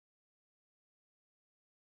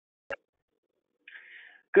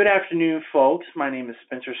Good afternoon, folks. My name is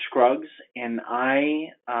Spencer Scruggs, and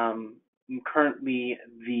I am currently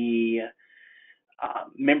the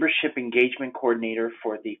Membership Engagement Coordinator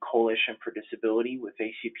for the Coalition for Disability with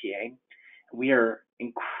ACPA. We are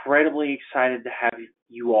incredibly excited to have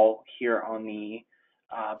you all here on the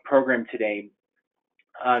program today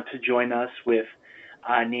to join us with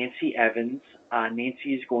Nancy Evans.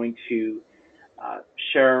 Nancy is going to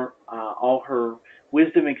share all her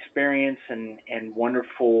wisdom, experience, and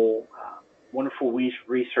wonderful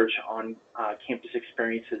research on campus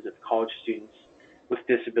experiences of college students with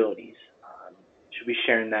disabilities. She'll be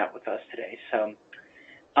sharing that with us today. So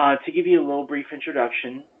to give you a little brief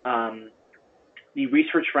introduction, the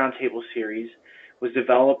Research Roundtable series was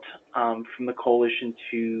developed from the Coalition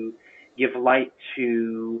to give light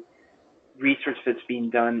to research that's being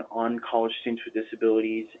done on college students with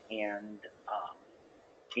disabilities and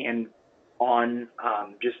on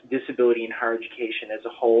just disability in higher education as a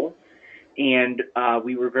whole. And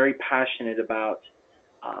we were very passionate about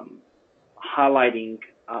highlighting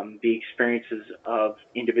the experiences of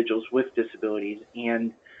individuals with disabilities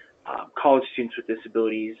and college students with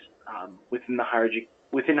disabilities within higher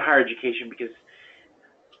education, because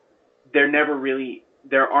there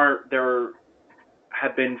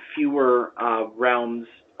have been fewer realms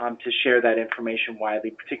to share that information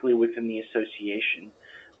widely, particularly within the association.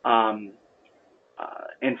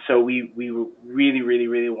 And so we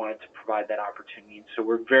really wanted to provide that opportunity. And so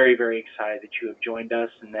we're very excited that you have joined us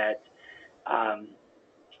and that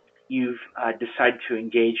you've decided to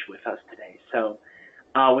engage with us today. So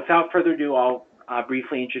without further ado, I'll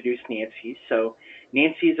briefly introduce Nancy. So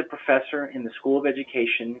Nancy is a professor in the School of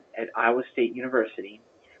Education at Iowa State University,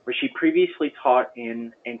 where she previously taught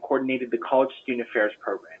in and coordinated the College Student Affairs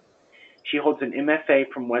program. She holds an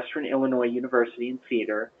MFA from Western Illinois University in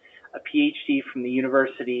theater, a PhD from the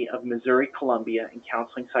University of Missouri-Columbia in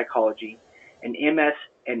counseling psychology, an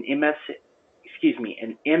MSEd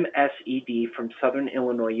from Southern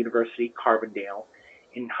Illinois University-Carbondale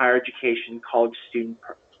in higher education college student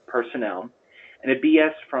personnel, and a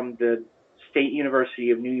BS from the State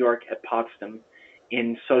University of New York at Potsdam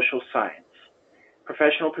in social science.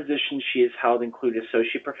 Professional positions she has held include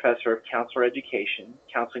Associate Professor of Counselor Education,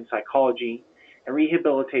 Counseling Psychology, and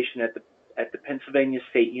Rehabilitation at the Pennsylvania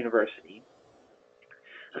State University,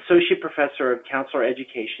 Associate Professor of Counselor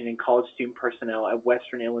Education and College Student Personnel at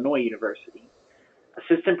Western Illinois University,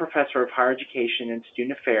 Assistant Professor of Higher Education and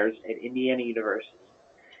Student Affairs at Indiana University,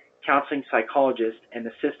 Counseling Psychologist and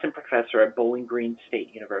Assistant Professor at Bowling Green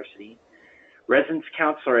State University, Residence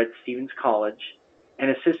Counselor at Stevens College, and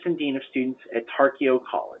Assistant Dean of Students at Tarkio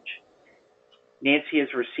College. Nancy has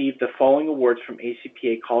received the following awards from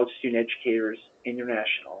ACPA College Student Educators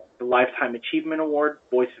International: the Lifetime Achievement Award,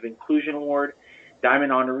 Voice of Inclusion Award,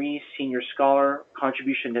 Diamond Honoree, Senior Scholar,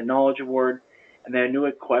 Contribution to Knowledge Award, and the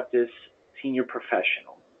Annuit Coeptis Senior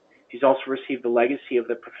Professional. She's also received the Legacy of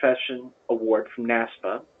the Profession Award from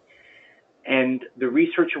NASPA and the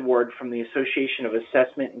Research Award from the Association of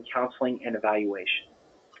Assessment in Counseling and Evaluation.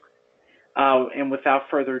 And without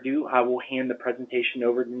further ado, I will hand the presentation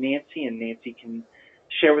over to Nancy, and Nancy can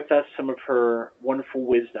share with us some of her wonderful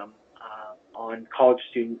wisdom on college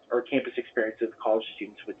student or campus experiences of college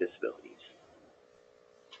students with disabilities.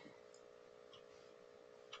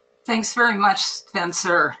 Thanks very much,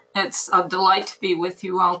 Spencer. It's a delight to be with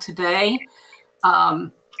you all today.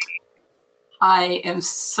 I am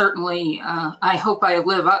certainly, I hope I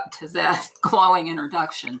live up to that glowing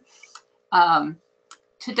introduction.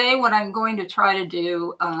 Today, what I'm going to try to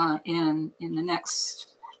do in the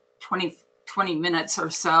next 20 minutes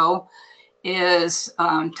or so is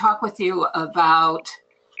talk with you about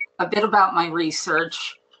a bit about my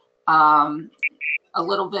research, a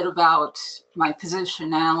little bit about my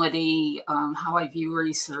positionality, how I view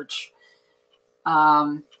research,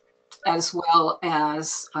 as well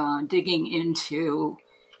as digging into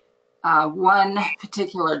one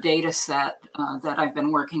particular data set that I've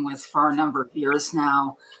been working with for a number of years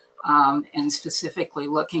now, and specifically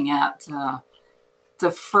looking at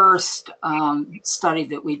the first study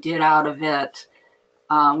that we did out of it,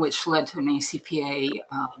 which led to an ACPA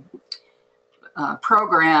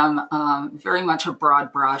program, very much a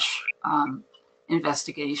broad brush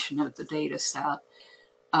investigation of the data set.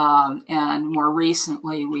 And more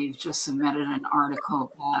recently, we've just submitted an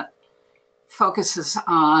article that focuses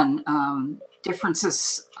on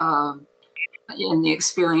differences in the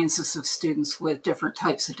experiences of students with different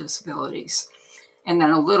types of disabilities. And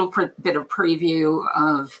then a little bit of preview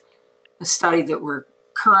of a study that we're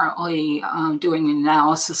currently doing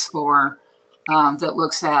analysis for that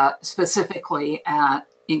looks at specifically at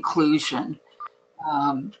inclusion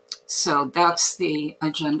So that's the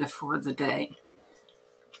agenda for the day.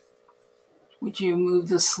 Would you move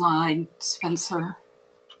the slide, Spencer?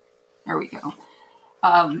 There we go.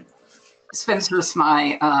 Spencer's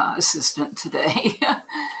my assistant today.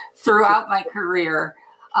 Throughout my career,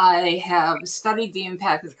 I have studied the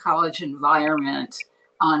impact of the college environment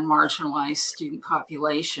on marginalized student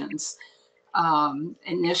populations.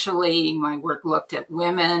 Initially, my work looked at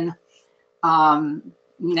women.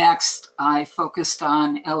 Next, I focused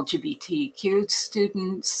on LGBTQ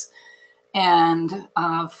students. And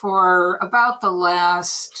for about the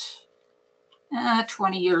last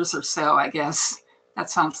 20 years or so, I guess, that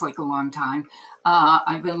sounds like a long time,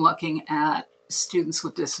 I've been looking at students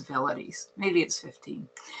with disabilities. Maybe it's 15.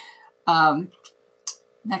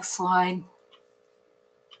 Next slide.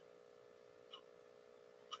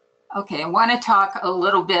 Okay, I want to talk a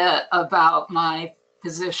little bit about my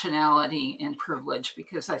positionality and privilege,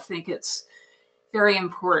 because I think it's very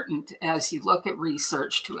important as you look at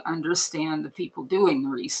research to understand the people doing the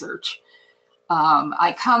research.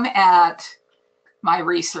 I come at my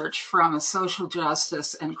research from a social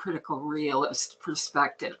justice and critical realist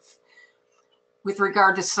perspective. With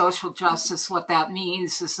regard to social justice, what that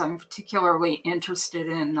means is I'm particularly interested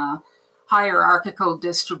in the hierarchical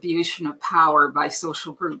distribution of power by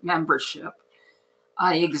social group membership.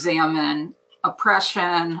 I examine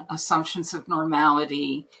oppression, assumptions of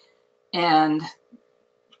normality, and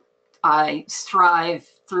I strive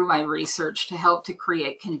through my research to help to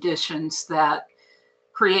create conditions that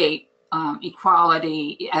create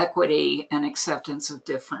equality, equity, and acceptance of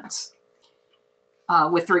difference.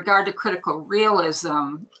 With regard to critical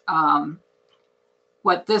realism,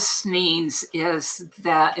 what this means is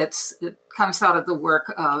that it comes out of the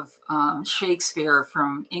work of Shakespeare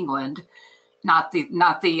from England, not the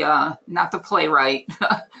playwright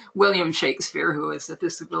William Shakespeare, who is a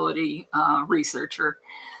disability researcher.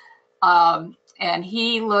 And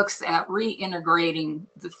he looks at reintegrating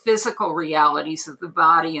the physical realities of the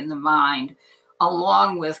body and the mind,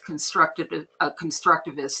 along with a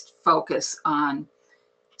constructivist focus on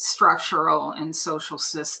structural and social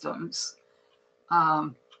systems.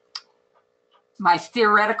 My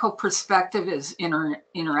theoretical perspective is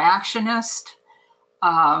interactionist.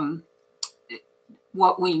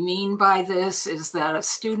 What we mean by this is that a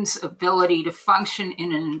student's ability to function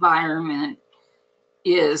in an environment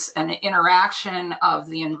is an interaction of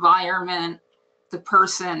the environment, the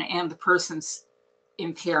person, and the person's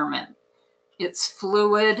impairment. It's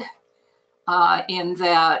fluid in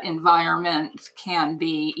that environment can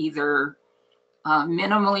be either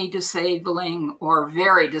minimally disabling or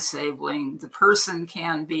very disabling. The person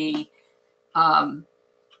can be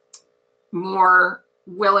more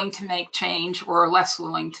willing to make change or less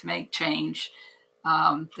willing to make change.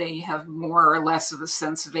 They have more or less of a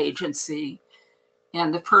sense of agency.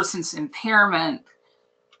 And the person's impairment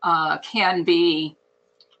can be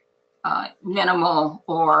minimal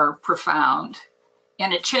or profound.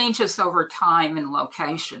 And it changes over time and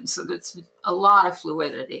location, so there's a lot of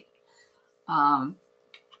fluidity. And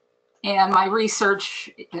my research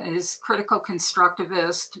is critical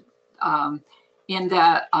constructivist in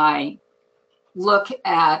that I look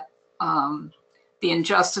at the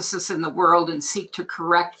injustices in the world and seek to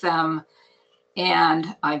correct them.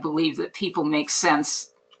 And I believe that people make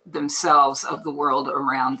sense themselves of the world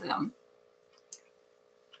around them.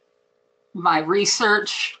 My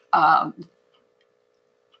research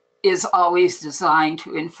is always designed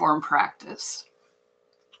to inform practice.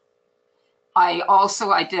 I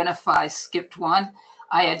also skipped one,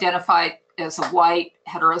 I identify as a white,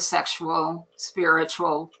 heterosexual,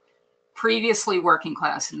 spiritual, previously working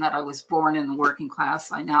class, in that I was born in the working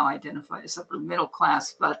class. I now identify as upper middle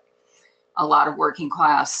class, but a lot of working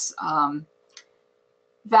class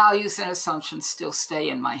values and assumptions still stay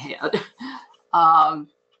in my head.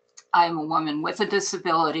 I'm a woman with a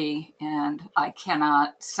disability, and I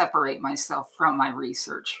cannot separate myself from my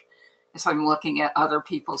research. As I'm looking at other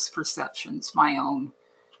people's perceptions, my own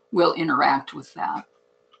will interact with that.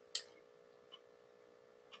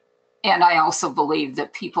 And I also believe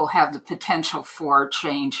that people have the potential for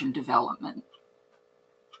change and development.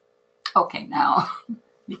 Okay, now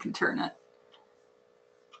you can turn it.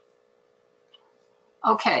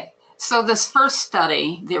 Okay, so this first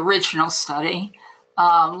study, the original study,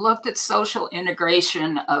 looked at social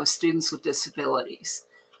integration of students with disabilities.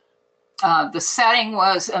 The setting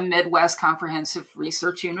was a Midwest Comprehensive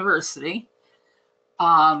Research University.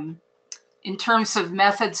 In terms of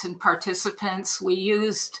methods and participants, we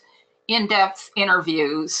used in-depth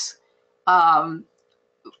interviews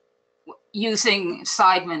using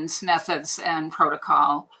Seidman's methods and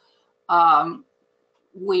protocol.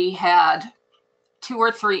 We had 2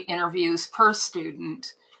 or 3 interviews per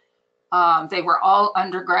student. They were all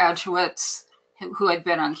undergraduates who had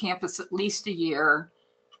been on campus at least a year,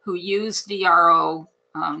 who used DRO,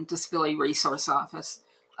 Disability Resource Office,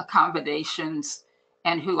 accommodations,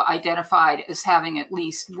 and who identified as having at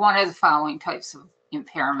least one of the following types of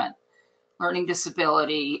impairment: learning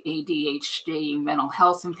disability, ADHD, mental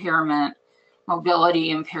health impairment, mobility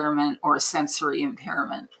impairment, or sensory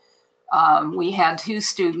impairment. We had 2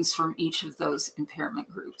 students from each of those impairment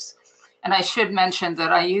groups. And I should mention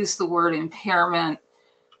that I use the word impairment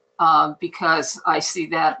because I see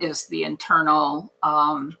that as the internal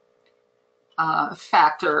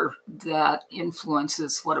factor that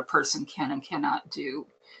influences what a person can and cannot do.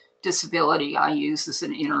 Disability I use as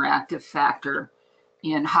an interactive factor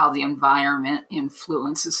in how the environment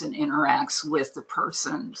influences and interacts with the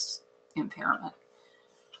person's impairment.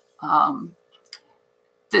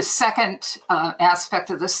 The second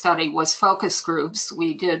aspect of the study was focus groups.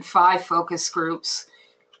 We did 5 focus groups,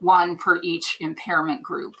 1 per each impairment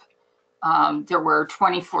group. There were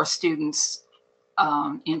 24 students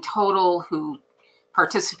in total who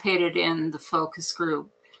participated in the focus group,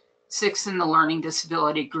 6 in the learning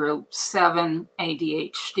disability group, 7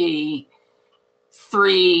 ADHD,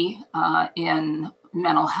 3 in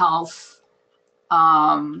mental health,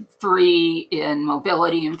 3 in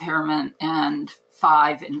mobility impairment, and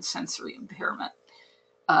 5 in sensory impairment.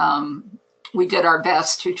 We did our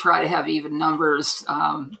best to try to have even numbers.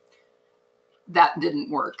 That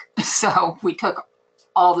didn't work. So we took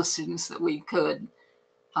all the students that we could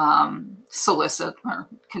solicit or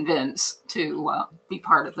convince to be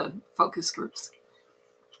part of the focus groups.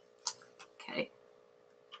 Okay.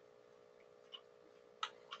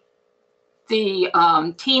 The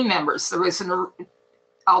team members, there was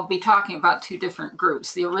I'll be talking about 2 different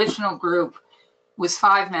groups. The original group was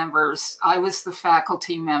 5 members. I was the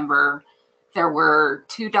faculty member. There were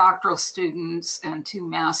 2 doctoral students and 2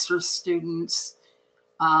 master's students.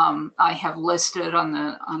 I have listed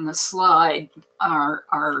on the slide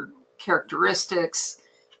our characteristics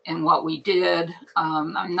and what we did.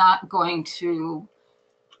 I'm not going to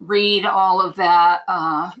read all of that.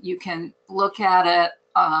 You can look at it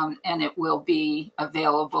and it will be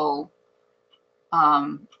available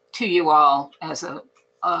to you all as a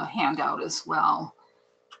handout as well.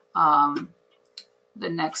 The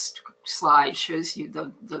next slide shows you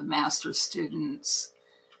the master's students.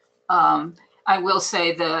 I will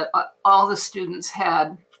say that all the students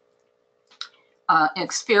had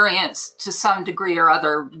experience to some degree or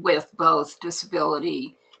other with both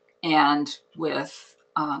disability and with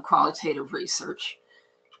qualitative research.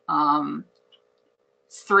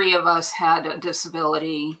 3 of us had a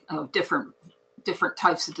disability of different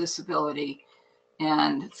types of disability,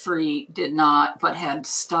 and 3 did not, but had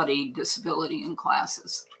studied disability in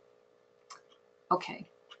classes. Okay.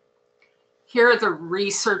 Here are the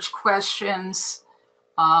research questions.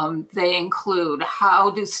 They include: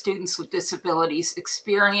 how do students with disabilities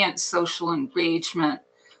experience social engagement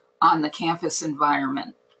on the campus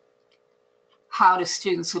environment? How do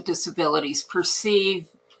students with disabilities perceive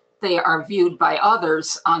they are viewed by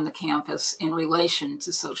others on the campus in relation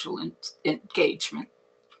to social engagement?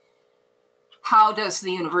 How does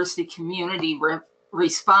the university community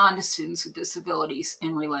respond to students with disabilities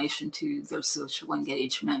in relation to their social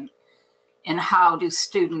engagement? And how do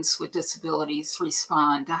students with disabilities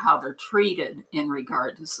respond to how they're treated in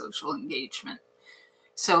regard to social engagement?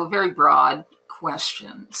 So very broad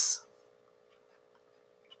questions.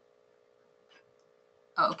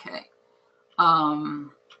 Okay. Hang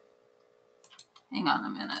on a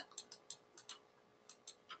minute.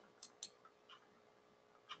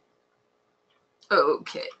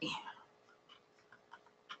 Okay.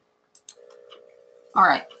 All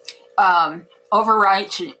right.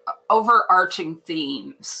 Overarching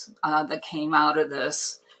themes that came out of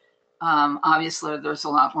this. Obviously, there's a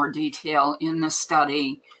lot more detail in the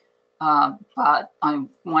study, but I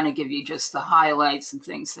want to give you just the highlights and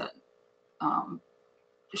things that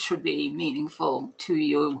should be meaningful to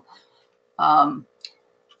you.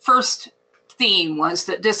 First theme was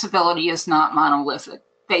that disability is not monolithic.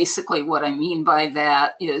 Basically, what I mean by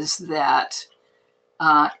that is that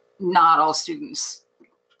not all students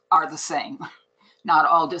are the same. Not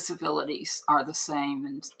all disabilities are the same,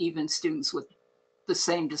 and even students with the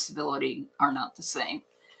same disability are not the same.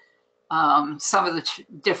 Some of the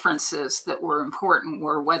differences that were important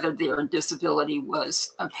were whether their disability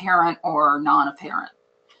was apparent or non-apparent.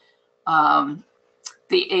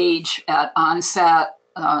 The age at onset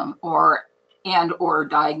or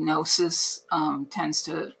diagnosis tends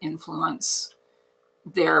to influence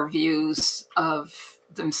their views of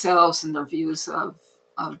themselves and their views of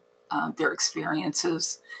their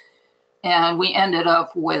experiences. And we ended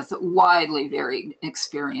up with widely varied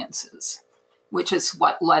experiences, which is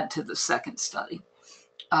what led to the second study.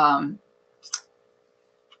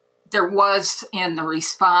 There was in the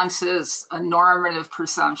responses a normative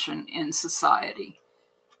presumption in society.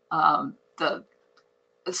 The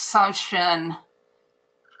assumption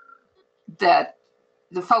that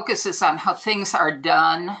the focus is on how things are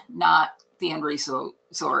done, not the end result.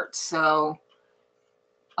 So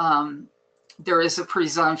there is a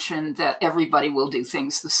presumption that everybody will do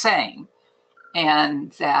things the same,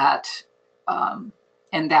 and that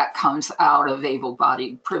comes out of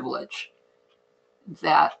able-bodied privilege,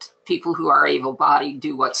 that people who are able-bodied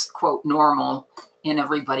do what's, quote, normal, and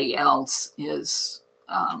everybody else is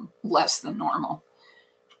less than normal.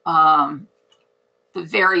 The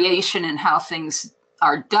variation in how things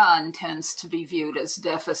are done tends to be viewed as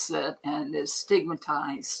deficit and is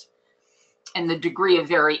stigmatized. And the degree of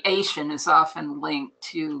variation is often linked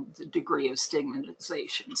to the degree of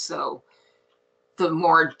stigmatization. So the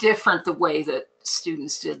more different the way that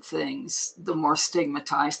students did things, the more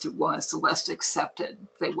stigmatized it was, the less accepted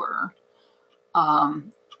they were.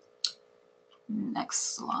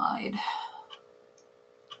 Next slide.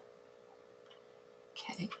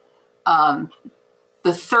 Okay.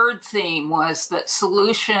 The third theme was that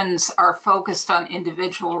solutions are focused on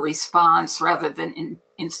individual response rather than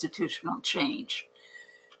institutional change.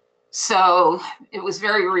 So it was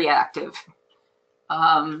very reactive.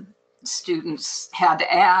 Students had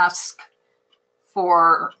to ask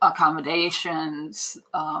for accommodations.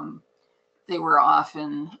 They were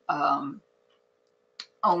often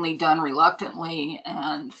only done reluctantly,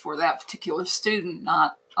 and for that particular student,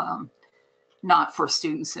 not for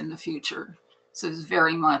students in the future. So it's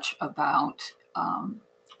very much about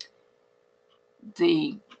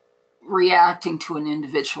the reacting to an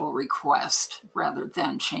individual request rather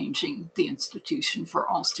than changing the institution for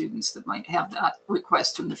all students that might have that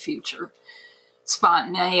request in the future.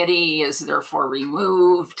 Spontaneity is therefore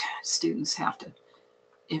removed. Students have to,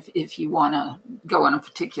 if you want to go on a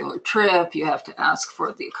particular trip, you have to ask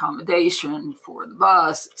for the accommodation for the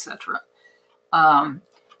bus, etc.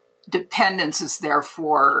 Dependence is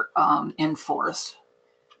therefore enforced.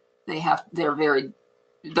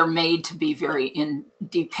 They're made to be very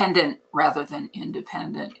independent rather than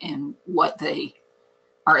independent in what they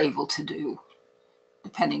are able to do,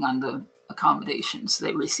 depending on the accommodations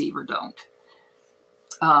they receive or don't.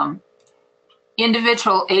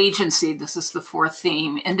 Individual agency, this is the fourth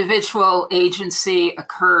theme. Individual agency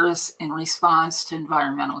occurs in response to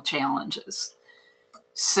environmental challenges.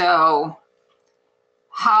 So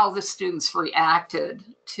how the students reacted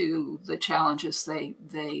to the challenges they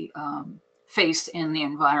faced in the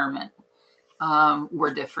environment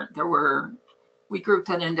were different. We grouped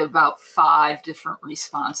it into about 5 different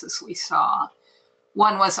responses we saw.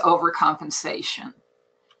 One was overcompensation.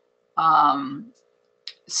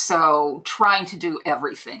 So trying to do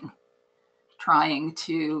everything, trying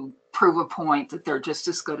to prove a point that they're just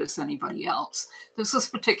as good as anybody else. This was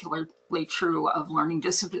particularly true of learning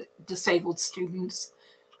disabled students,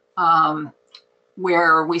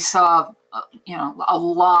 where we saw a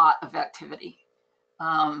lot of activity,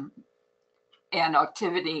 and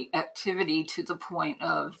activity to the point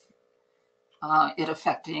of it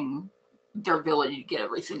affecting their ability to get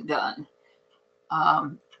everything done.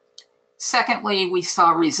 Secondly, we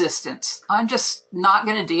saw resistance. I'm just not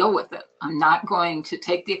going to deal with it. I'm not going to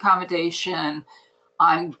take the accommodation.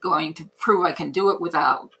 I'm going to prove I can do it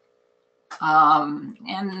without.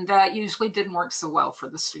 And that usually didn't work so well for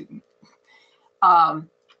the student.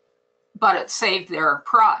 But it saved their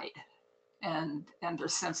pride and their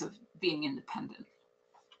sense of being independent.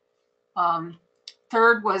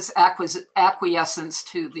 Third was acquiescence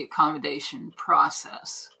to the accommodation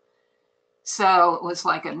process. So it was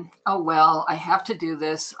like oh, well, I have to do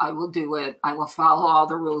this. I will do it. I will follow all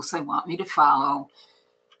the rules they want me to follow.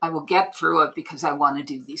 I will get through it because I want to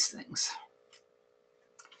do these things.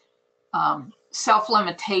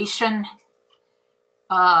 Self-limitation.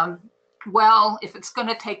 Well, if it's going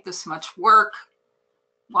to take this much work,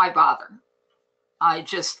 why bother? I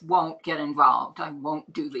just won't get involved. I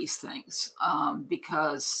won't do these things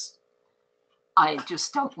because I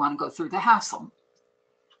just don't want to go through the hassle.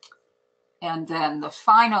 And then the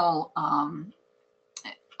final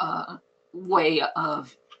way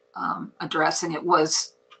of addressing it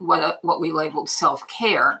was what we labeled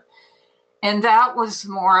self-care. And that was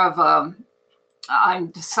more of I'm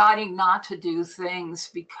deciding not to do things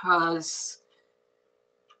because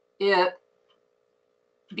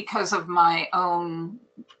of my own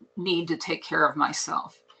need to take care of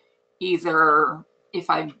myself. Either if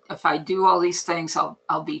I do all these things,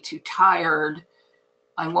 I'll be too tired.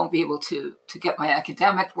 I won't be able to get my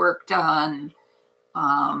academic work done.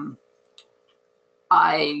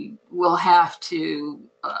 I will have to,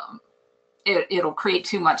 it'll create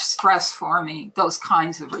too much stress for me, those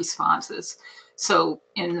kinds of responses. So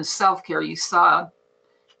in the self-care, you saw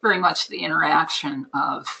very much the interaction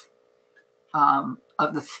of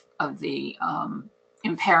the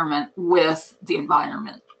impairment with the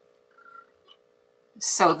environment.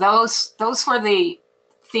 So those were the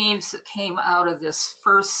themes that came out of this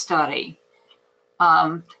first study.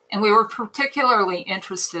 And we were particularly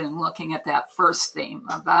interested in looking at that first theme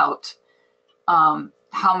about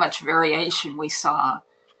how much variation we saw,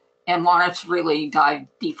 and wanted to really dive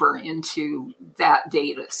deeper into that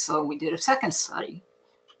data. So we did a second study,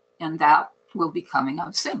 and that will be coming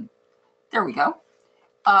up soon. There we go.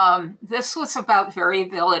 This was about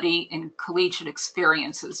variability in collegiate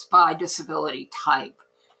experiences by disability type.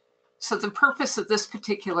 So the purpose of this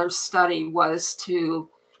particular study was to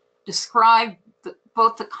describe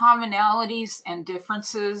both the commonalities and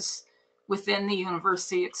differences within the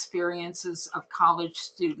university experiences of college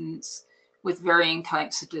students with varying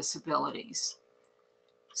types of disabilities.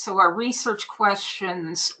 So our research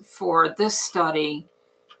questions for this study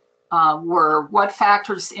were: what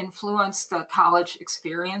factors influence the college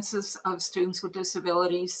experiences of students with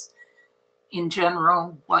disabilities in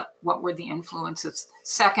general? What were the influences?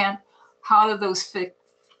 Second, how do those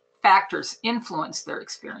factors influence their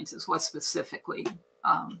experiences? What specifically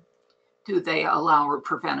do they allow or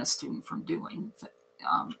prevent a student from doing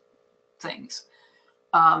things?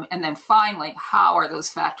 And then finally, how are those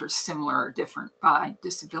factors similar or different by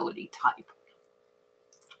disability type?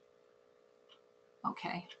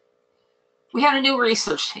 Okay. We had a new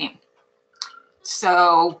research team.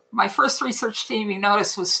 So my first research team, you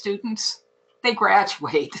notice, was students. They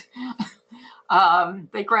graduate.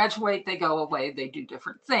 They graduate, they go away, they do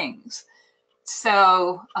different things.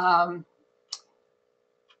 So,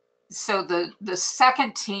 the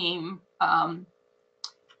second team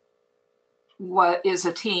is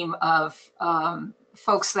a team of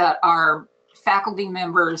folks that are faculty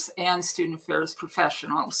members and student affairs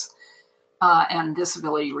professionals and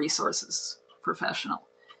disability resources professional.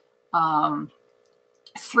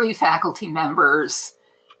 3 faculty members,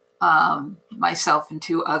 myself and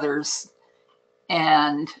 2 others,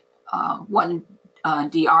 and 1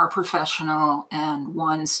 DR professional and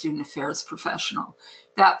 1 student affairs professional.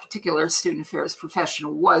 That particular student affairs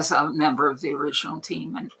professional was a member of the original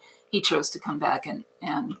team, and he chose to come back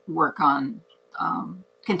and work on,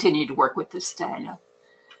 continue to work with this data.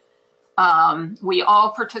 We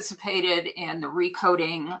all participated in the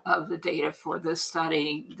recoding of the data for this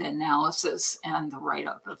study, the analysis, and the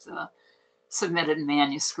write-up of the submitted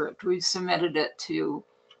manuscript. We submitted it to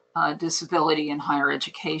Disability in Higher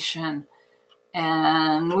Education,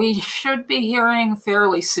 and we should be hearing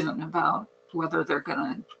fairly soon about whether they're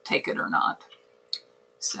going to take it or not.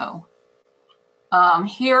 So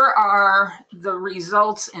here are the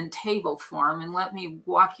results in table form, and let me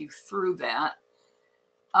walk you through that.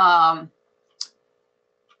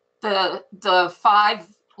 The 5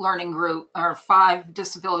 learning group, or 5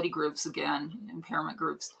 disability groups, again, impairment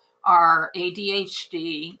groups, are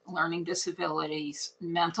ADHD, learning disabilities,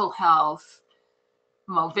 mental health,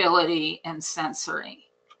 mobility, and sensory.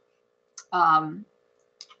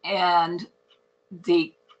 And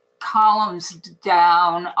the columns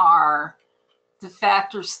down are the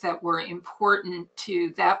factors that were important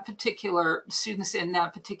to that particular students in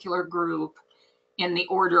that particular group in the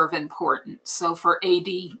order of importance. So for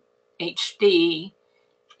ADHD,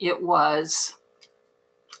 it was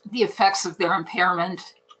the effects of their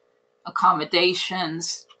impairment,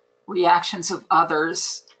 accommodations, reactions of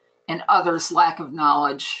others, and others' lack of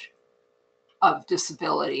knowledge of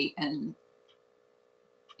disability and,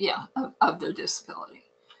 yeah, of their disability.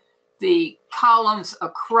 The columns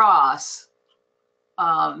across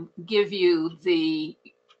give you the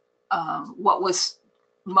what was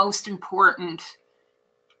most important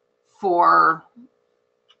for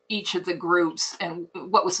each of the groups and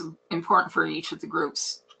what was important for each of the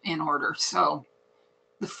groups in order. So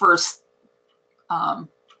the first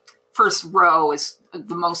row is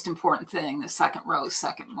the most important thing. The second row is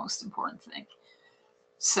second most important thing.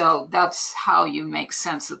 So that's how you make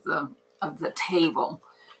sense of the table.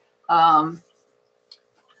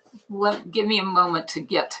 Give me a moment to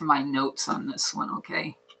get to my notes on this one,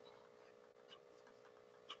 okay?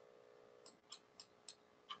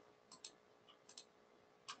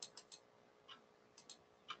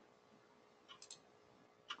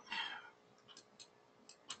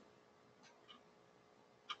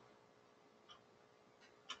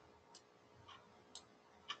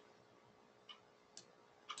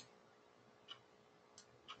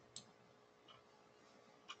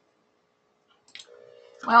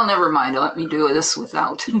 Well, never mind. Let me do this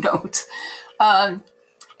without notes.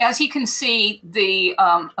 As you can see, the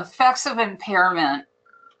effects of impairment.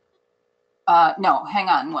 No, hang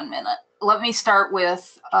on 1 minute. Let me start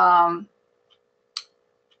with the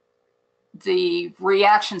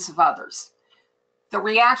reactions of others. The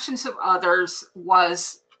reactions of others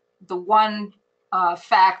was the one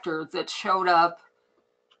factor that showed up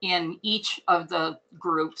in each of the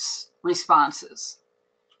group's responses.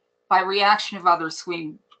 By reaction of others,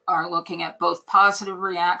 we are looking at both positive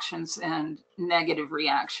reactions and negative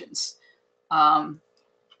reactions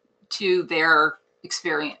to their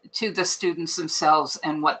experience, to the students themselves,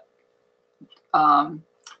 and what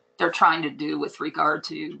they're trying to do with regard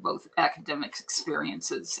to both academic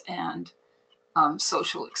experiences and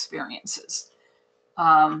social experiences.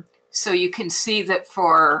 So you can see that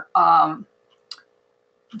for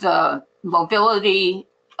the mobility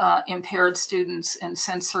impaired students and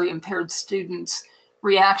sensory impaired students,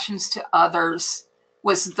 reactions to others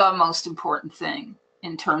was the most important thing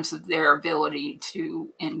in terms of their ability to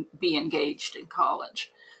be engaged in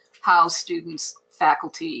college. How students,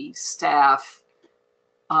 faculty, staff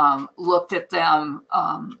looked at them,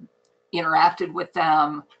 interacted with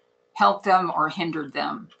them, helped them or hindered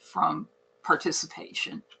them from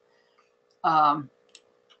participation. The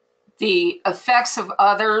effects of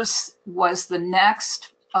others was the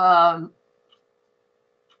next, no,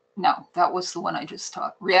 that was the one I just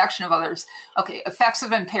talked. Reaction of others. Okay, effects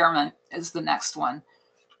of impairment is the next one.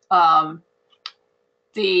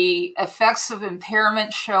 The effects of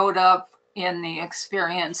impairment showed up in the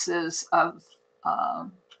experiences of,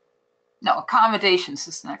 no, accommodations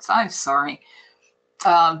is next. I'm sorry.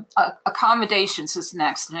 Accommodations is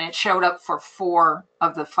next, and it showed up for 4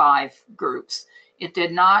 of the 5 groups. It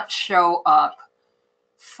did not show up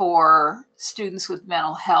for students with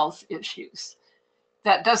mental health issues.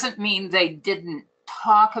 That doesn't mean they didn't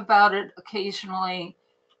talk about it occasionally.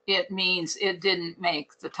 It means it didn't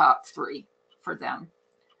make the top 3 for them.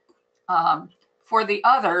 For the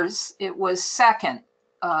others, it was second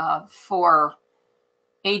for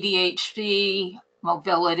ADHD,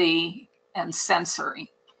 mobility, and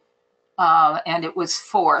sensory. And it was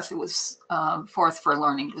fourth. It was fourth for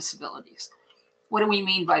learning disabilities. What do we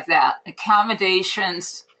mean by that?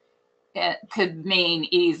 Accommodations, it could mean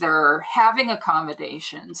either having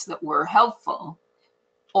accommodations that were helpful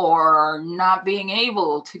or not being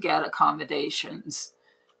able to get accommodations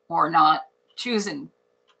or not choosing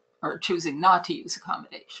not to use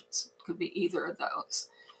accommodations. It could be either of those.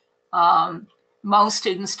 Most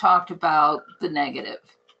students talked about the negative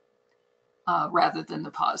rather than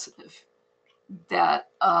the positive. That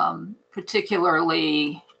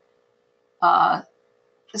particularly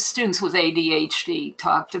students with ADHD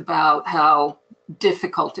talked about how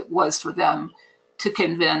difficult it was for them to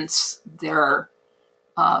convince their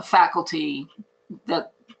faculty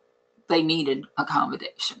that they needed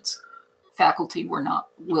accommodations. Faculty were not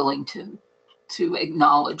willing to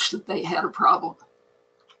acknowledge that they had a problem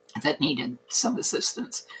that needed some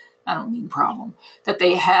assistance. I don't mean problem, that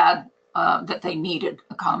they had, that they needed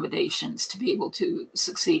accommodations to be able to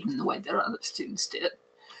succeed in the way that other students did.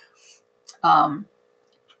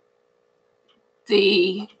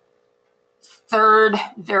 The third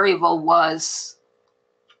variable was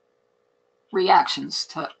reactions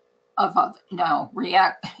to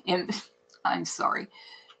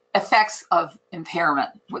effects of impairment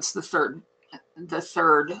was the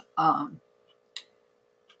third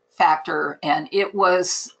factor, and it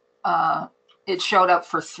was it showed up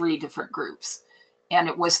for 3 different groups, and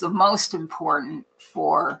it was the most important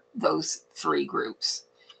for those 3 groups,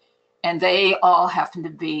 and they all happen to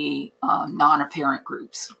be non-apparent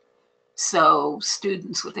groups. So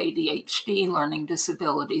students with ADHD, learning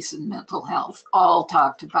disabilities, and mental health all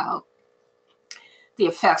talked about the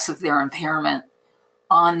effects of their impairment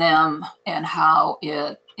on them and how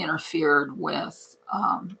it interfered with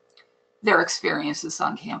their experiences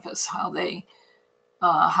on campus, how it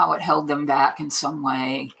held them back in some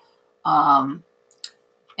way,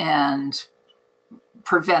 and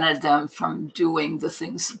prevented them from doing the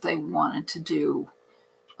things that they wanted to do,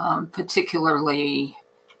 particularly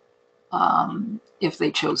if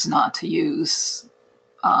they chose not to use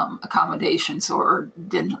accommodations or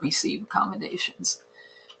didn't receive accommodations.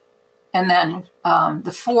 And then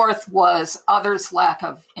the fourth was others' lack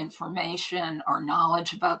of information or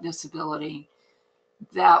knowledge about disability.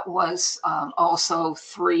 That was also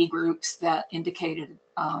 3 groups that indicated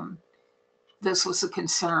this was a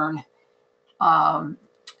concern.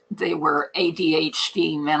 They were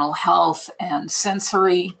ADHD, mental health, and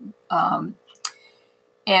sensory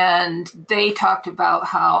And they talked about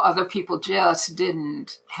how other people just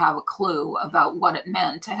didn't have a clue about what it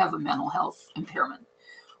meant to have a mental health impairment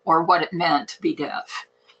or what it meant to be deaf.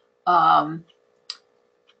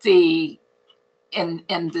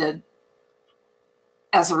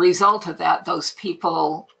 As a result of that, those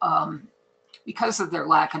people, because of their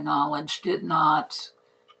lack of knowledge, did not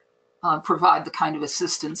provide the kind of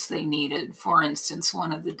assistance they needed. For instance,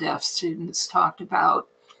 one of the deaf students talked about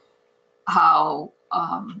how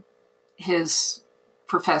his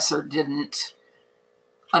professor didn't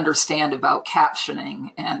understand about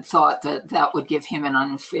captioning and thought that that would give him an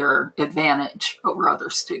unfair advantage over other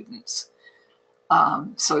students.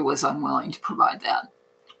 So he was unwilling to provide that.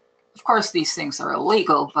 Of course, these things are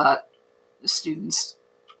illegal, but the students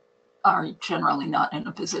are generally not in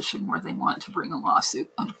a position where they want to bring a lawsuit,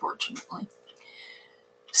 unfortunately.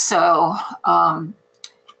 So,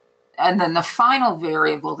 and then the final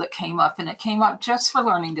variable that came up, and it came up just for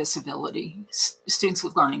learning disabilities, students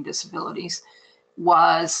with learning disabilities,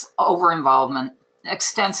 was over-involvement,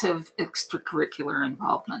 extensive extracurricular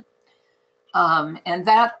involvement. And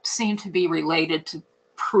that seemed to be related to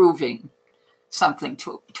proving something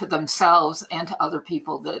to themselves and to other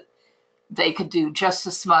people, that they could do just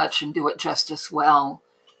as much and do it just as well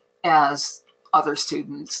as other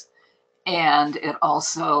students. And it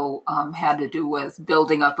also had to do with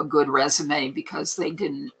building up a good resume, because they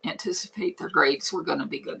didn't anticipate their grades were going to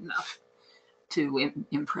be good enough to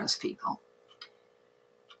impress people.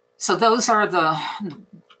 So those are the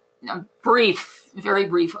very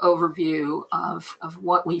brief overview of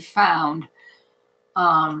what we found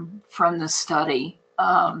from the study.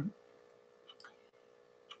 And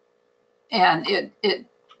it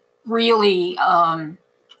really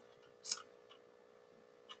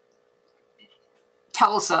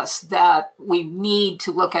tells us that we need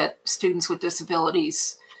to look at students with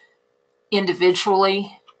disabilities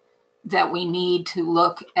individually, that we need to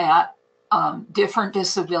look at different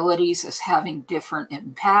disabilities as having different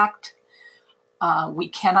impact. We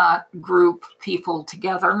cannot group people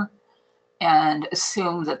together and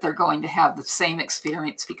assume that they're going to have the same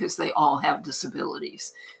experience because they all have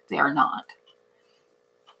disabilities. They are not.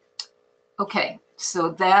 Okay, so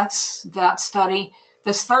that's that study.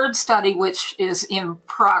 This third study, which is in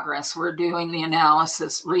progress, we're doing the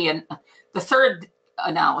analysis, the third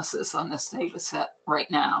analysis on this data set right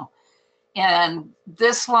now. And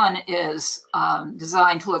this one is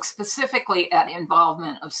designed to look specifically at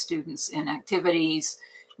involvement of students in activities,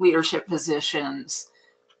 leadership positions,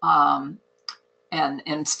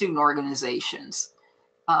 and student organizations.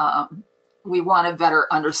 We want to better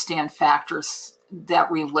understand factors that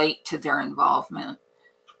relate to their involvement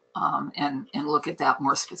and look at that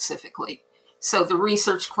more specifically. So the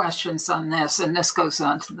research questions on this, and this goes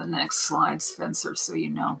on to the next slide, Spencer, so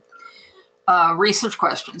you know. Research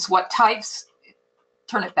questions. What types,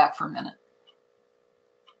 turn it back for a minute.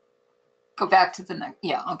 Go back to the next,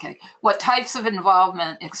 yeah, okay. What types of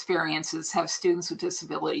involvement experiences have students with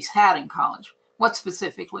disabilities had in college? What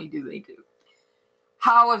specifically do they do?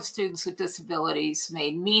 How have students with disabilities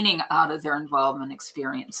made meaning out of their involvement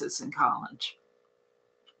experiences in college?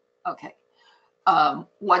 Okay.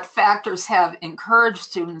 What factors have encouraged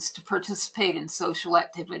students to participate in social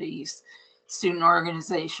activities, student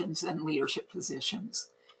organizations, and leadership positions?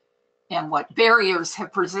 And what barriers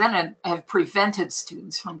have prevented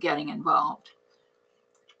students from getting involved?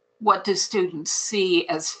 What do students see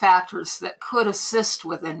as factors that could assist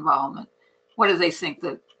with involvement? What do they think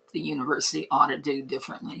that the university ought to do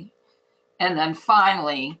differently? And then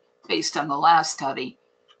finally, based on the last study,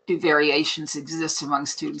 do variations exist among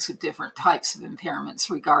students with different types of impairments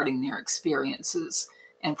regarding their experiences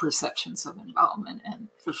and perceptions of involvement? And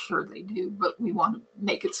for sure they do, but we want to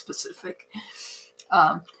make it specific.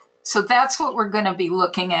 So that's what we're going to be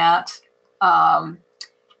looking at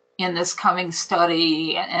in this coming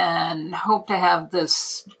study, and hope to have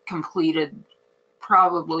this completed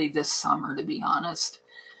probably this summer, to be honest.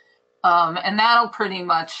 And that'll pretty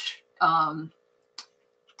much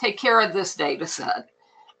take care of this data set.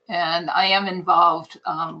 And I am involved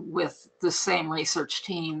with the same research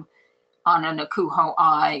team on an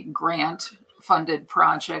ACUHO-I grant-funded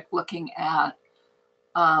project looking at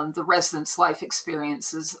the residence life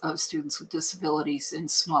experiences of students with disabilities in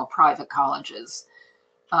small private colleges.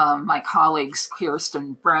 My colleagues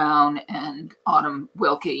Kirsten Brown and Autumn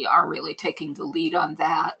Wilkie are really taking the lead on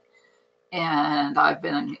that. And I've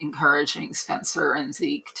been encouraging Spencer and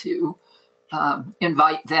Zeke to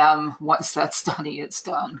invite them once that study is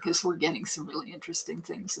done, because we're getting some really interesting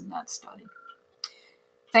things in that study.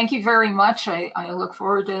 Thank you very much. I look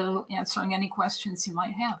forward to answering any questions you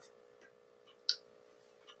might have.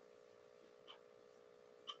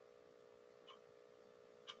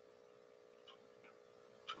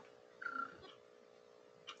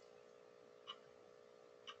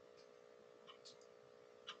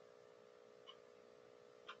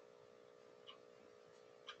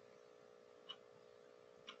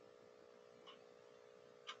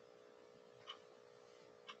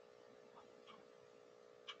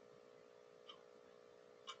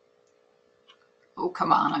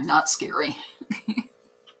 come on, I'm not scary.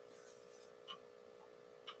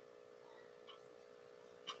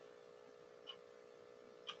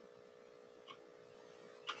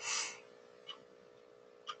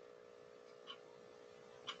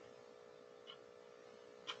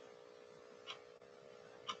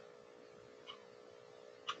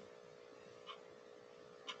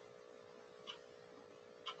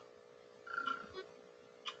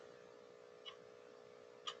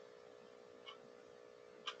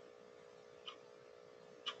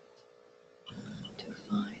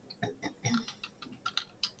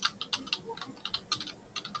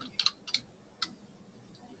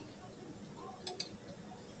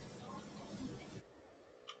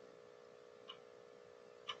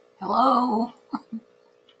 Hello?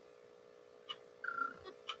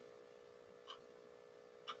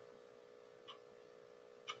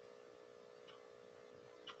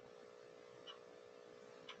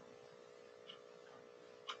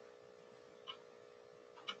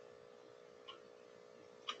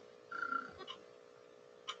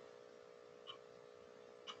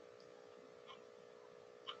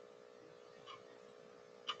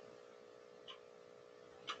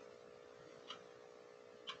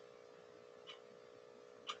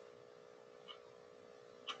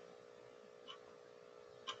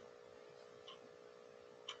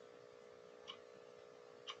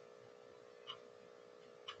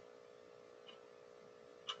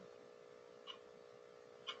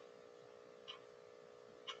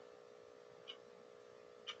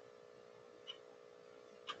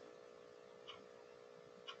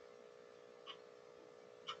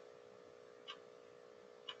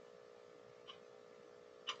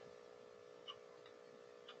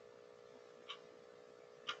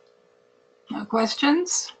 No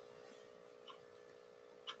questions?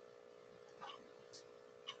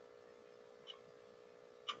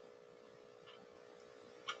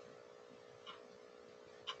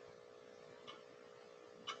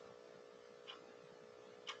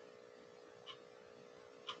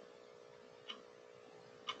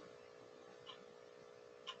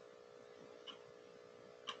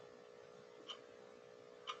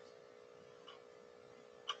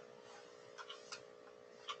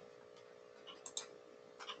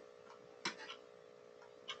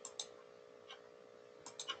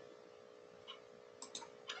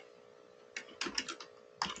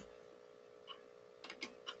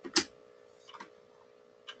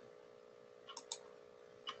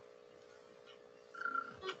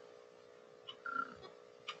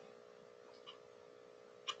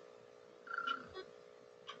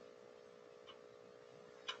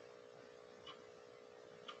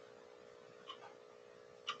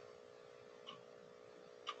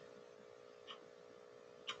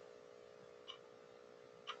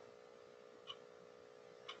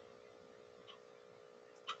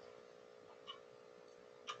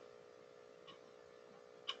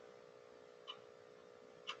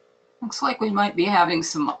 Looks like we might be having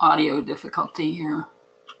some audio difficulty here.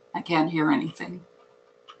 I can't hear anything.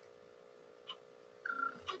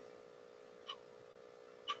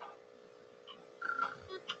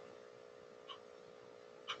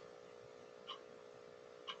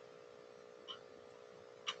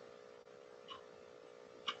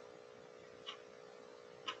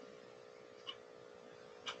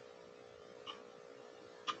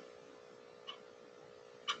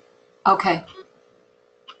 Okay.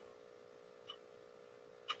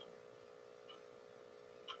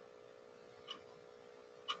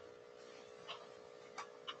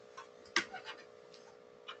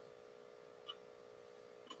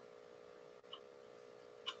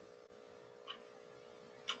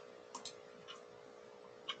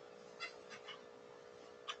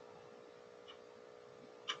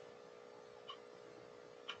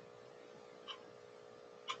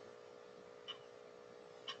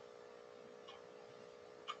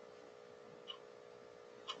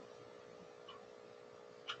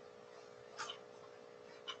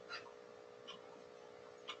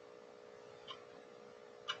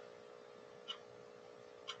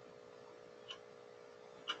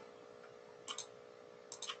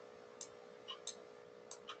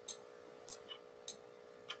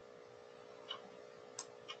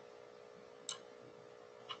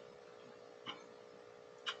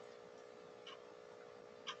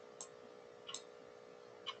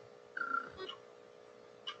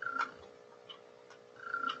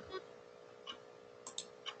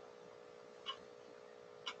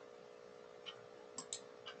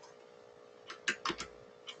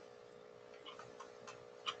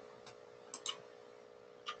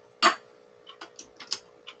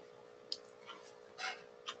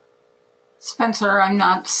 Spencer, I'm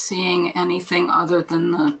not seeing anything other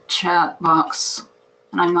than the chat box,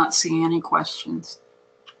 and I'm not seeing any questions.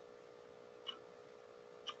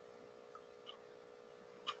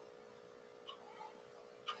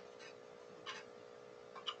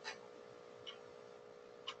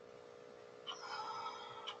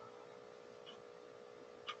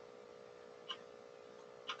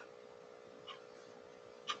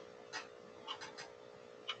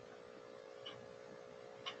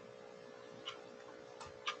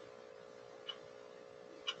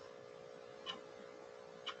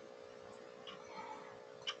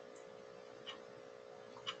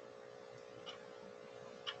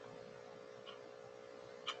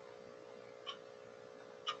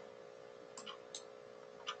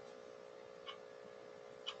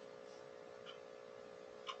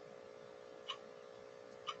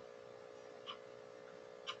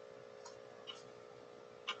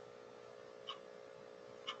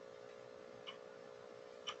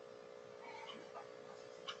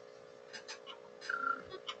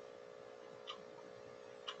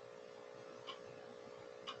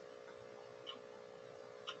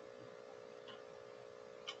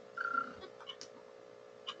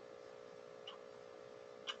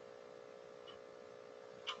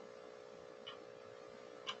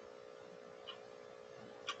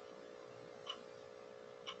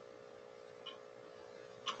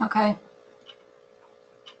 Okay.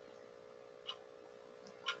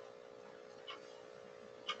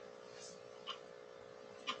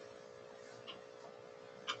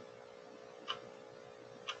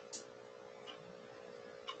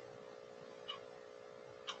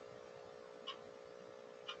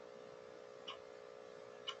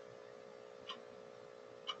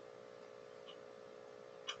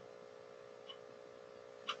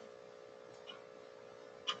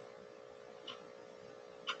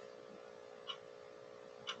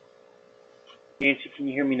 Nancy, can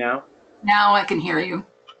you hear me now? Now I can hear you.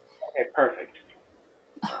 Okay, perfect.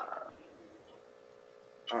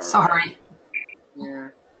 All Sorry. right. Yeah.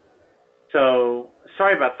 So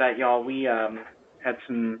sorry about that, y'all. We had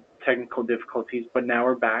some technical difficulties, but now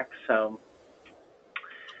we're back. So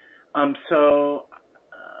let's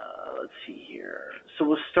see here. So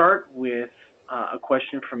we'll start with a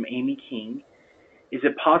question from Amy King. Is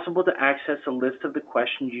it possible to access a list of the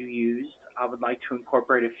questions you used? I would like to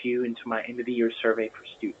incorporate a few into my end of the year survey for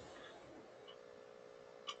students.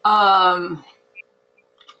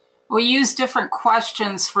 We use different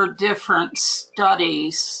questions for different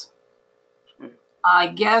studies. I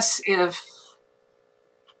guess if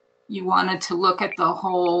you wanted to look at the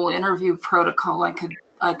whole interview protocol,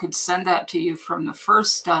 I could send that to you from the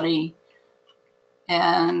first study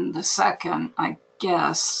and the second, I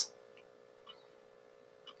guess.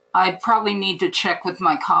 I'd probably need to check with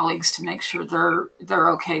my colleagues to make sure they're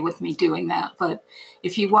okay with me doing that. But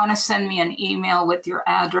if you want to send me an email with your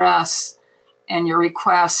address and your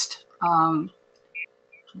request,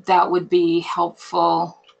 that would be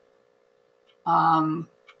helpful.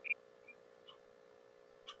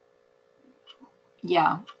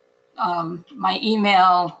 Yeah, my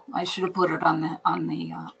email, I should have put it on the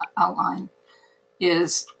outline,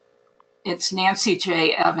 it's Nancy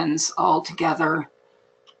J. Evans all together.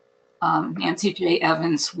 Nancy J.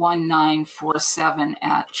 Evans 1947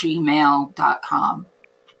 @gmail.com.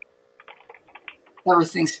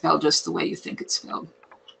 Everything's spelled just the way you think it's spelled.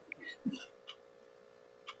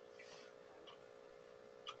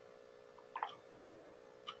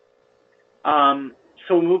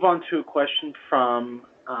 So we'll move on to a question from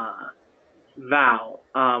Val.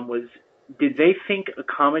 Did they think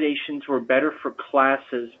accommodations were better for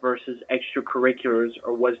classes versus extracurriculars,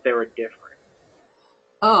 or was there a difference?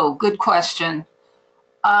 Oh, good question.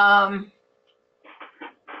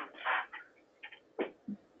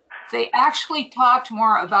 They actually talked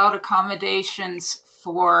more about accommodations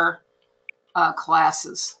for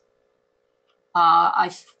classes.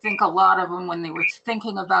 I think a lot of them, when they were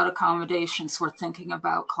thinking about accommodations, were thinking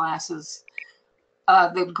about classes.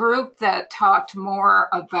 The group that talked more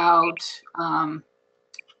about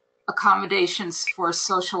accommodations for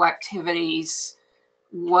social activities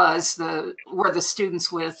were the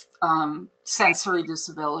students with sensory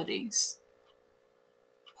disabilities,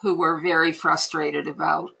 who were very frustrated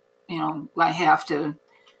about, I have to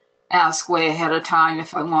ask way ahead of time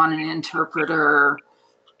if I want an interpreter,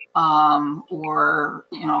 or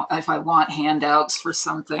if I want handouts for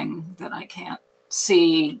something that I can't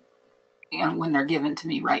see, when they're given to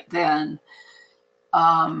me right then.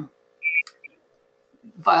 But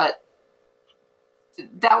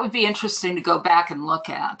that would be interesting to go back and look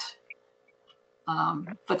at.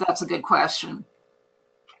 But that's a good question.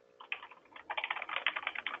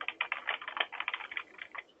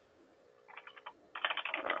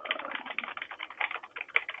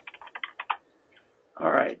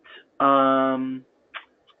 All right.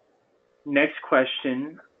 Next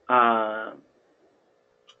question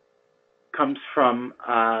comes from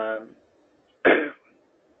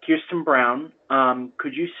Kirsten Brown.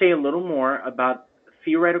 Could you say a little more about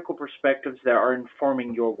theoretical perspectives that are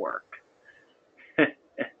informing your work?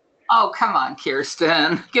 Oh, come on,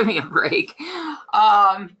 Kirsten, give me a break.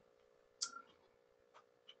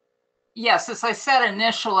 Yes, as I said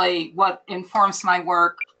initially, what informs my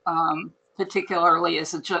work particularly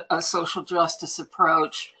is a social justice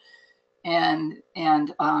approach and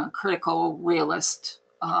critical realist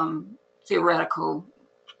theoretical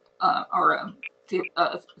or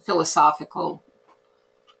a philosophical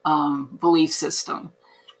belief system.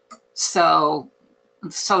 So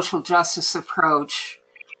the social justice approach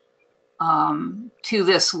to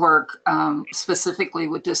this work, specifically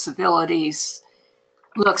with disabilities,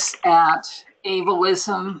 looks at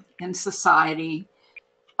ableism in society,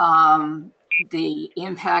 the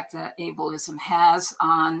impact that ableism has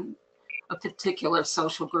on a particular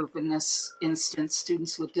social group, in this instance,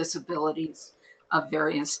 students with disabilities of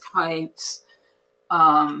various types,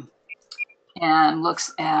 and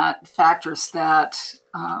looks at factors that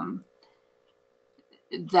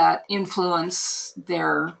that influence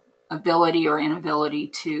their ability or inability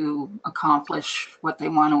to accomplish what they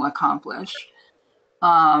want to accomplish.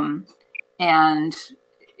 And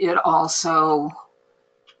it also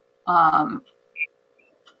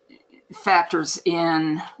factors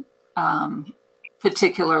in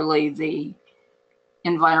particularly the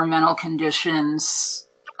environmental conditions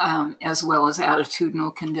as well as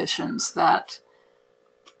attitudinal conditions that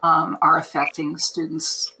are affecting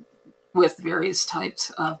students with various types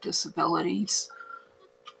of disabilities.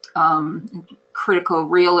 Critical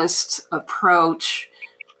realist approach,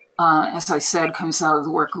 as I said, comes out of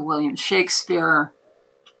the work of William Shakespeare.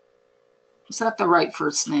 Is that the right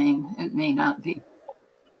first name? It may not be.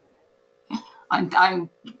 I'm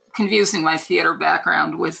confusing my theater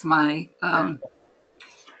background with my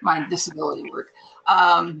my disability work.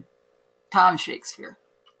 Tom Shakespeare.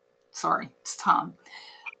 Sorry, it's Tom.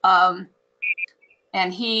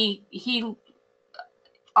 And he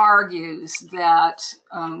argues that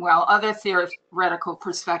while other theoretical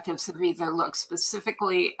perspectives have either looked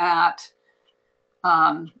specifically at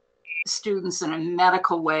students in a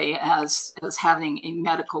medical way as having a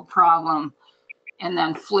medical problem, and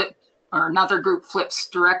then another group flips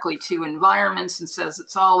directly to environments and says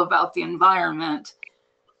it's all about the environment.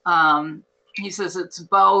 He says it's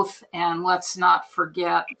both, and let's not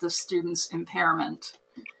forget the student's impairment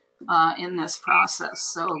in this process.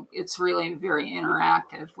 So it's really very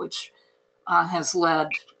interactive, which has led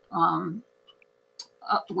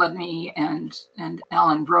me and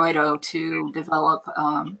Alan Broido to develop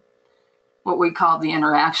what we call the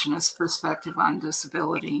interactionist perspective on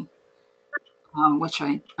disability, which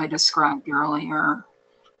I described earlier,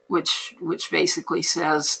 which basically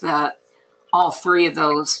says that all three of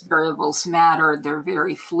those variables matter. They're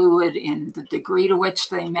very fluid in the degree to which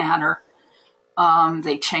they matter.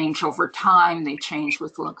 They change over time, they change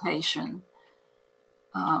with location.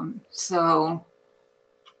 So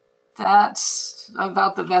that's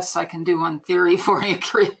about the best I can do on theory for you,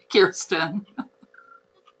 Kirsten.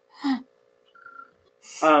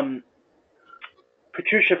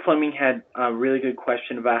 Patricia Fleming had a really good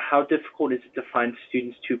question about how difficult is it to find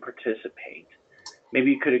students to participate. Maybe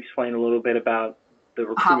you could explain a little bit about the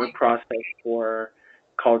recruitment process for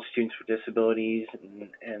college students with disabilities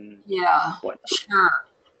and yeah, what? Sure.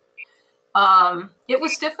 It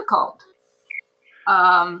was difficult.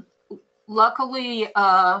 Luckily,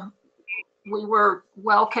 we were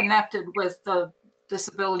well connected with the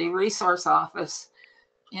Disability Resource Office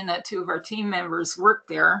in that two of our team members worked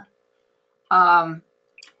there.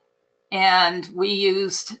 And we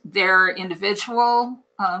used their individual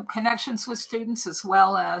connections with students, as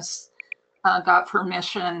well as got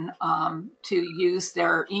permission to use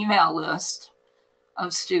their email list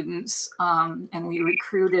of students. And we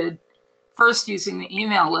recruited first using the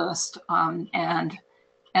email list, and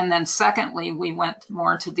then secondly, we went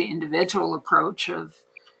more to the individual approach of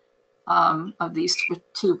these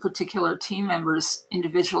two particular team members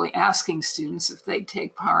individually asking students if they'd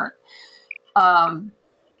take part.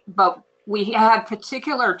 But we had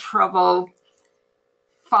particular trouble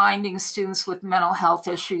finding students with mental health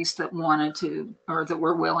issues that wanted to, or that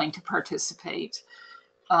were willing to participate.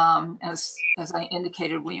 As I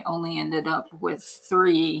indicated, we only ended up with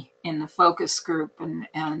 3 in the focus group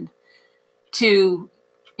and 2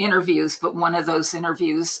 interviews, but one of those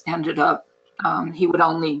interviews ended up, he would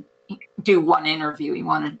only do 1 interview. He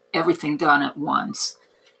wanted everything done at once,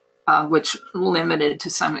 which limited to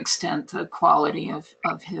some extent the quality of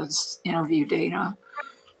his interview data.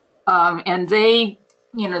 And they,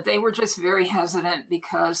 they were just very hesitant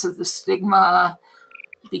because of the stigma,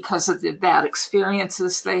 because of the bad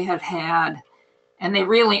experiences they had had. And they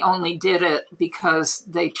really only did it because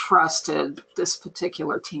they trusted this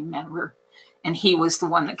particular team member. And he was the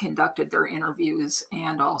one that conducted their interviews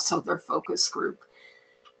and also their focus group.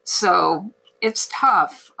 So it's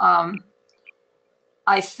tough.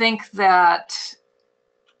 I think that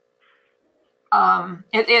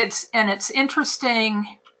it's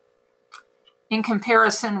interesting in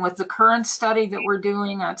comparison with the current study that we're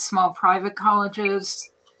doing at small private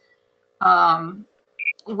colleges,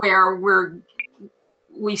 where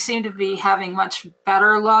we seem to be having much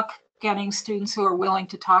better luck getting students who are willing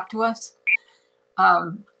to talk to us.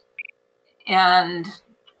 And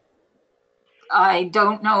I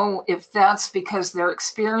don't know if that's because their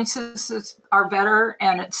experiences are better,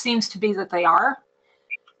 and it seems to be that they are.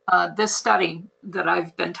 This study that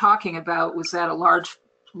I've been talking about was at a large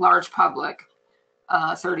public,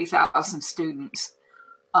 30,000 students.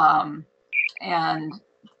 And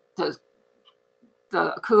the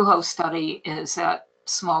CUHO study is at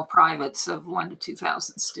small privates of 1,000 to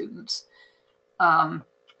 2,000 students.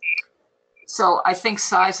 So I think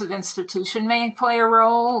size of institution may play a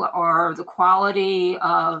role, or the quality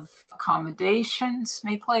of accommodations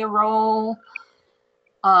may play a role.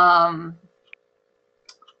 I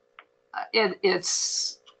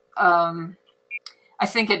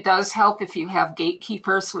think it does help if you have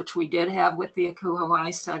gatekeepers, which we did have with the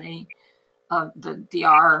ACUHO study. The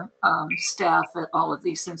DR staff at all of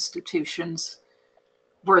these institutions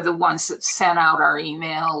were the ones that sent out our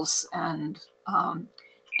emails, and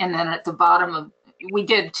then at the bottom of, we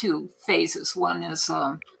did 2 phases. One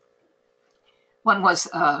was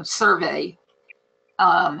a survey,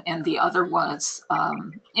 and the other was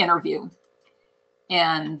interview.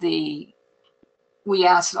 And we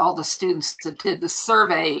asked all the students that did the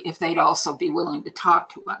survey if they'd also be willing to talk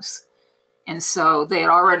to us. And so they had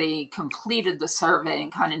already completed the survey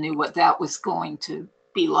and kind of knew what that was going to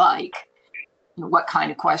be like, what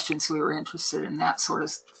kind of questions we were interested in, that sort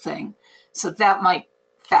of thing. So that might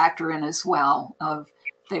factor in as well. Of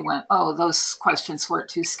they went, oh, those questions weren't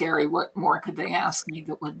too scary. What more could they ask me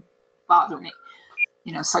that would bother me?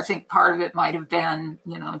 So I think part of it might have been,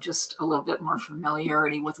 just a little bit more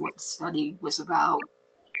familiarity with what the study was about.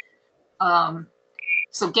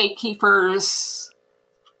 So gatekeepers,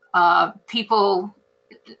 people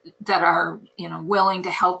that are, willing to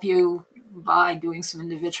help you by doing some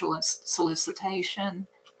individual solicitation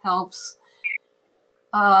helps.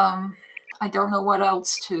 I don't know what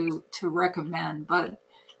else to recommend, but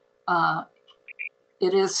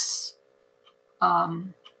it is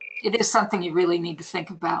something you really need to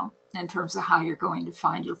think about in terms of how you're going to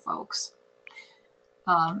find your folks.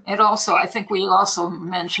 And also, I think we also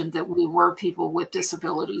mentioned that we were people with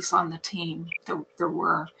disabilities on the team. There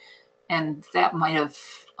were, and that might have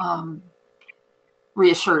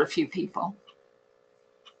reassured a few people.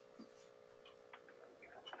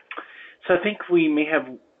 So I think we may have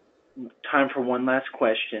time for one last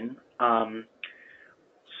question.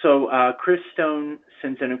 So Chris Stone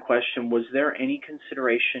sends in a question: was there any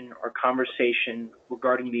consideration or conversation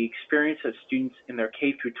regarding the experience of students in their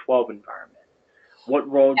K through 12 environment? What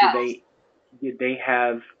role did they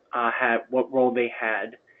have what role they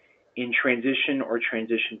had in transition or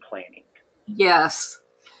transition planning? Yes.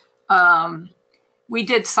 We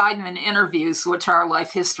did Seidman interviews, which are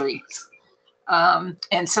life histories.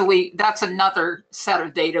 And so that's another set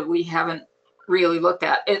of data we haven't really looked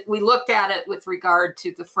at. We looked at it with regard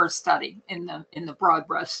to the first study in the broad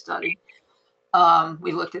brush study.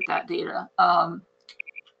 We looked at that data.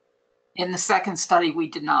 In the second study, we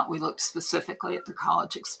did not. We looked specifically at the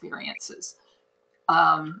college experiences.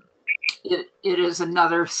 It is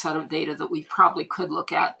another set of data that we probably could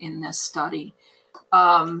look at in this study.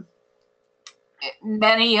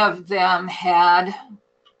 Many of them had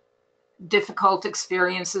difficult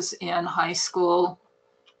experiences in high school.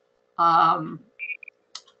 Not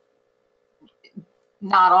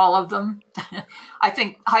all of them. I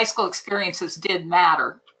think high school experiences did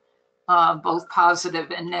matter, both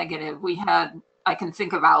positive and negative. I can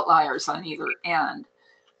think of outliers on either end.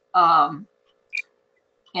 And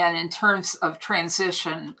in terms of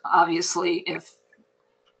transition, obviously, if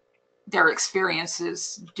their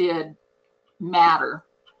experiences did matter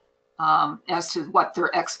as to what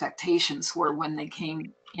their expectations were when they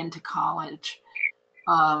came into college.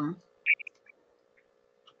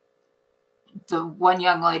 The one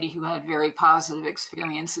young lady who had very positive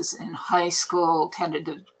experiences in high school tended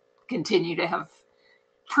to continue to have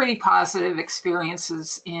pretty positive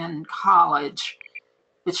experiences in college,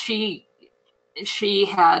 but she she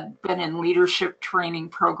had been in leadership training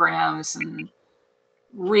programs and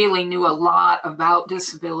really knew a lot about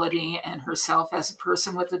disability and herself as a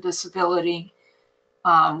person with a disability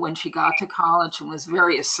when she got to college, and was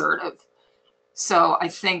very assertive. So I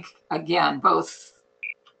think, again, both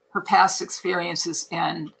her past experiences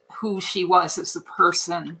and who she was as a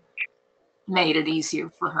person made it easier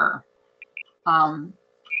for her.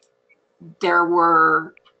 There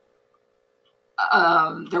were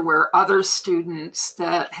other students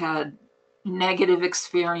that had negative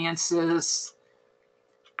experiences,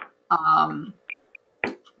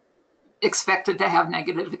 expected to have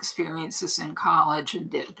negative experiences in college and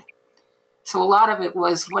did. So a lot of it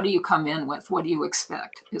was, what do you come in with? What do you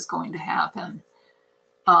expect is going to happen?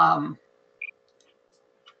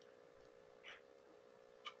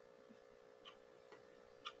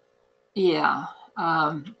 Yeah.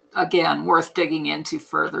 Again, worth digging into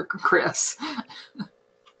further, Chris.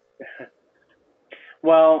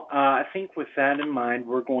 Well, I think with that in mind,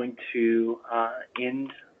 we're going to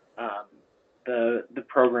end the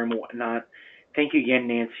program and whatnot. Thank you again,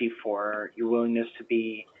 Nancy, for your willingness to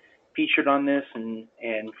be featured on this and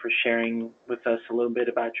for sharing with us a little bit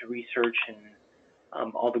about your research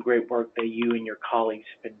and all the great work that you and your colleagues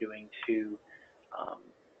have been doing to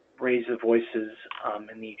raise the voices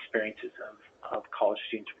and the experiences of college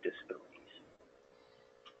students with disabilities.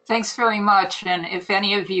 Thanks very much. And if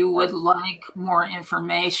any of you would like more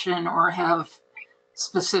information or have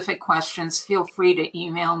specific questions, feel free to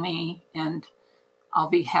email me and I'll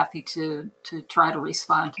be happy to try to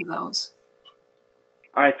respond to those.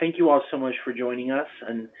 All right, thank you all so much for joining us,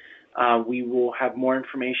 and we will have more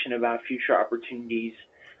information about future opportunities.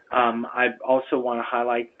 I also want to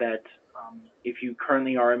highlight that if you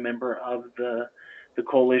currently are a member of the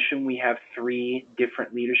coalition, we have 3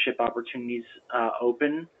 different leadership opportunities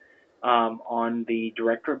open on the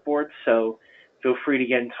directorate board. So feel free to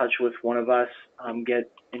get in touch with one of us,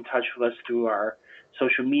 get in touch with us through our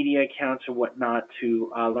social media accounts or whatnot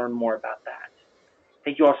to learn more about that.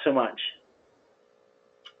 Thank you all so much.